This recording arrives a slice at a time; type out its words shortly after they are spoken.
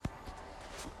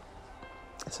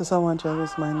Someone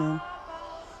is my name.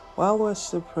 While we're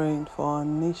still praying for our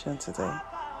nation today,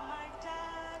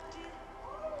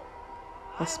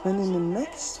 we're spending the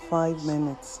next 5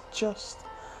 minutes just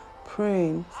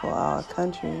praying for our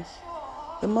country.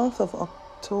 The month of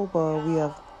October, we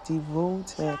have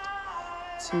devoted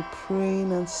to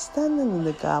praying and standing in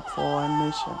the gap for our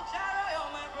nation.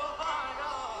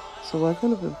 So we're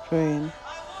going to be praying.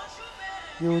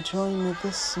 You'll join me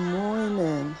this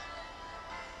morning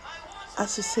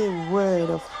as you say a word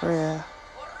of prayer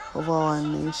over our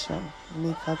nation.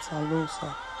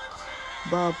 Nikatalosa.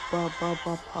 Ba ba ba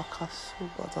ba pakasu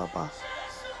ba.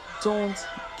 Don't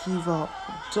give up.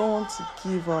 Don't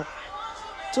give up.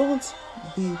 Don't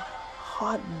be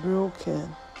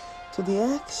heartbroken to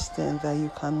the extent that you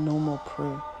can no more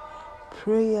pray.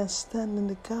 Pray and stand in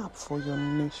the gap for your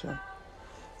nation.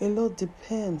 A lot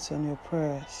depends on your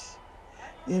prayers.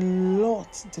 A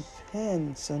lot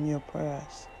depends on your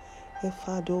prayers.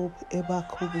 Efado eba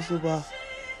kubuzuba.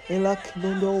 Ela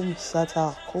kibondo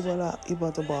sata kobala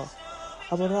ibadaba.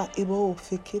 Abara ibo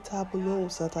fikita bulo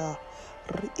sata.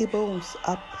 Ibos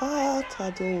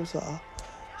apata doza.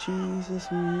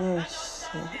 Jesus'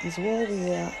 mercy is what we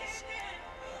ask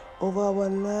over our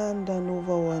land and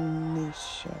over our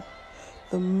nation.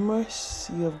 The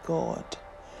mercy of God.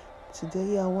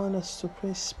 Today I want us to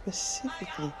pray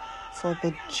specifically for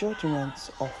the judgment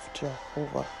of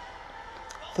Jehovah.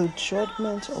 The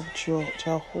judgment of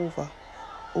Jehovah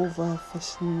over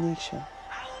this nation.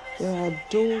 There are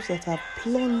those that have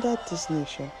plundered this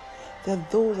nation. There are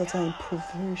those that are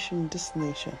impoverishing this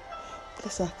nation.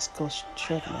 Let's ask God's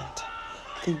judgment.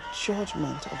 The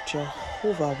judgment of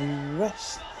Jehovah will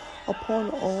rest upon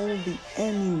all the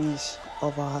enemies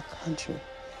of our country.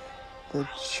 The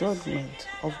judgment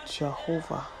of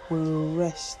Jehovah will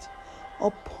rest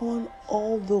upon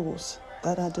all those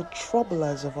that are the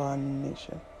troublers of our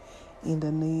nation. In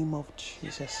the name of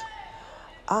Jesus.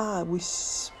 We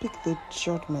speak the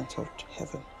judgment of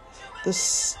heaven. The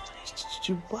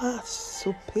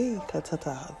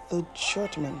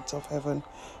judgment of heaven.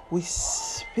 We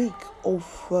speak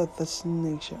over this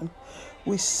nation.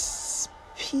 We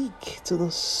speak to the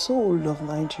soul of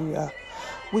Nigeria.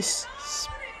 We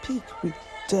speak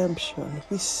redemption.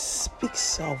 We speak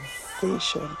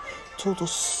salvation to the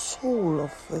soul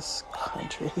of this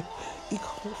country.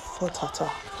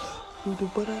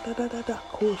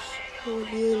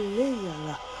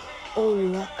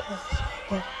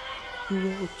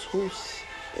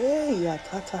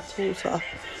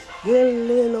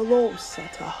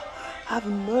 Have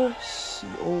mercy,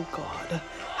 O God.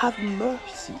 Have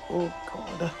mercy, O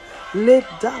God. Let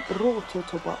that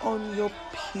rototoba on your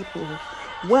people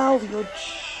while your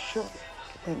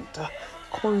judgment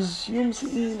consumes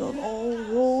in on all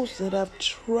those that have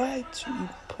tried to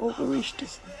impoverish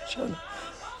this nation.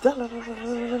 The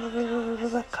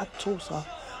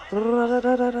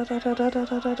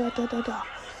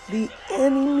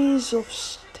enemies of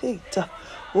state,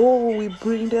 we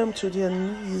bring them to their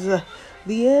knees.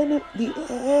 The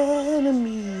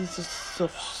enemies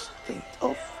of state,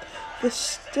 of the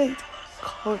state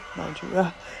called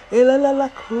Nigeria. Elala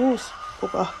Cruz,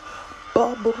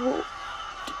 Babro,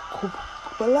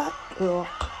 Kubalak,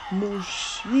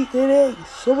 Mushikere,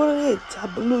 Sobere,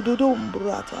 Tabludum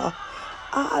Brata,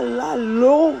 Ala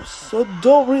Lo,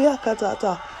 Sodoria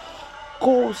Katata,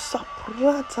 Ko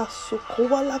Saprata,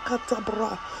 Sokovala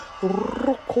Katabra,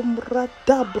 Rokomra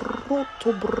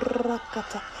Dabroto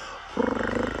Brakata,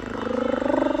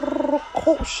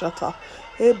 Rokoshata,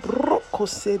 Ebroko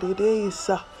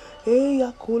Sedesa,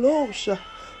 Eyakulosha,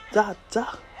 Dada,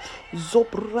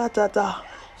 Zobratata.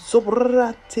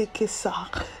 Zobrate kesa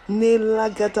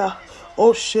nelagada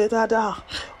oshedada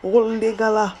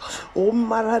olegala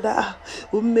umarada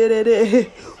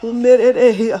umerede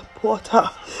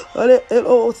porta ale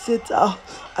elosita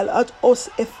alat os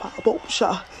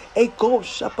efabosha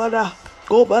egosha para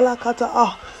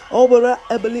gobalakata obera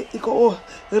ebiliko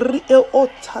rio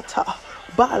otata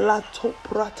balato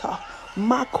prata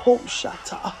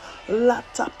makoshata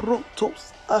lata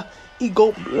protos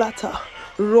igoblata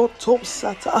Roto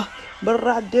sata,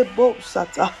 bradebo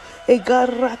sata,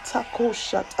 egarata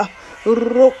koshata,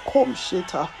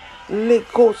 rokomshita,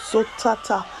 leko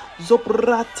sotata,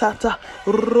 zobratata,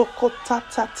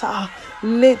 rokotatata,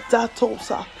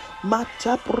 ledatosa,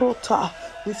 mataprota.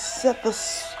 We set the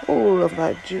soul of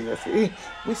Nigeria free.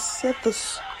 We set the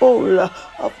soul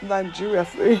of Nigeria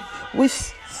free. We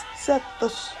set the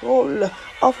soul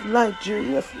of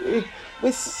Nigeria free.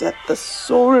 We set the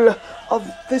soul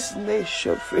of this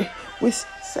nation free. We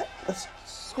set the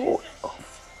soul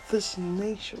of this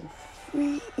nation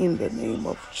free in the name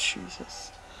of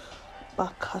Jesus.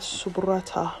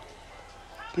 Bakasubrata.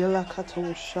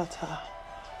 Gilakato Shata.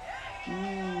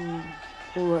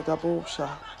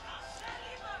 Uradabosha.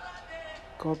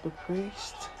 God be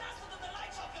praised.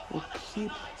 We'll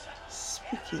keep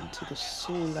speaking to the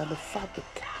soul and the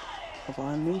fabric of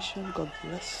our nation. God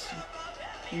bless you.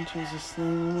 In Jesus'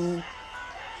 name, amen.